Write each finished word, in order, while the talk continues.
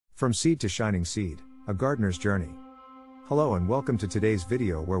From seed to shining seed, a gardener's journey. Hello and welcome to today's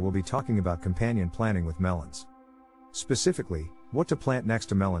video where we'll be talking about companion planting with melons. Specifically, what to plant next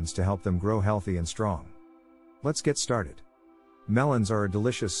to melons to help them grow healthy and strong. Let's get started. Melons are a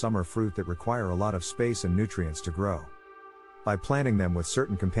delicious summer fruit that require a lot of space and nutrients to grow. By planting them with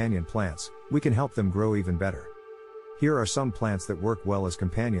certain companion plants, we can help them grow even better. Here are some plants that work well as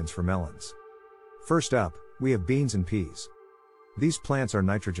companions for melons. First up, we have beans and peas. These plants are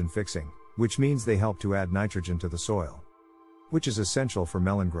nitrogen fixing, which means they help to add nitrogen to the soil, which is essential for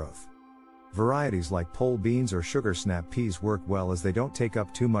melon growth. Varieties like pole beans or sugar snap peas work well as they don't take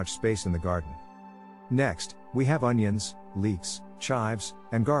up too much space in the garden. Next, we have onions, leeks, chives,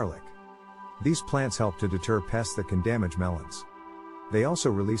 and garlic. These plants help to deter pests that can damage melons. They also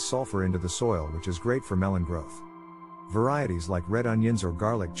release sulfur into the soil, which is great for melon growth. Varieties like red onions or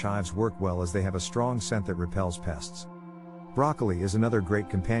garlic chives work well as they have a strong scent that repels pests. Broccoli is another great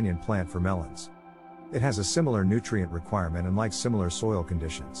companion plant for melons. It has a similar nutrient requirement and likes similar soil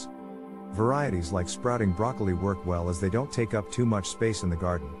conditions. Varieties like sprouting broccoli work well as they don't take up too much space in the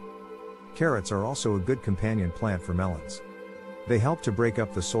garden. Carrots are also a good companion plant for melons. They help to break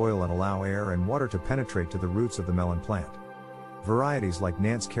up the soil and allow air and water to penetrate to the roots of the melon plant. Varieties like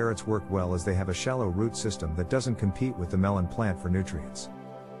Nance carrots work well as they have a shallow root system that doesn't compete with the melon plant for nutrients.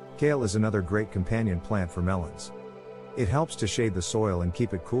 Kale is another great companion plant for melons. It helps to shade the soil and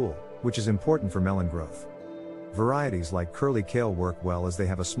keep it cool, which is important for melon growth. Varieties like curly kale work well as they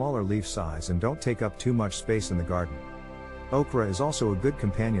have a smaller leaf size and don't take up too much space in the garden. Okra is also a good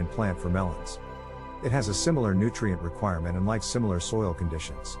companion plant for melons. It has a similar nutrient requirement and likes similar soil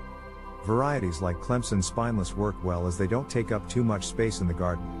conditions. Varieties like Clemson spineless work well as they don't take up too much space in the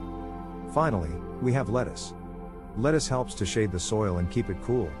garden. Finally, we have lettuce. Lettuce helps to shade the soil and keep it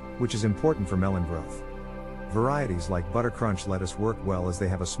cool, which is important for melon growth. Varieties like buttercrunch lettuce work well as they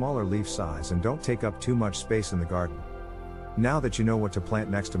have a smaller leaf size and don't take up too much space in the garden. Now that you know what to plant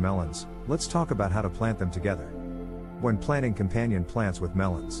next to melons, let's talk about how to plant them together. When planting companion plants with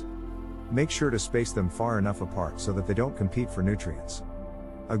melons, make sure to space them far enough apart so that they don't compete for nutrients.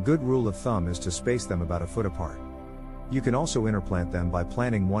 A good rule of thumb is to space them about a foot apart. You can also interplant them by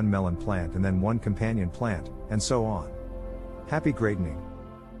planting one melon plant and then one companion plant, and so on. Happy gardening!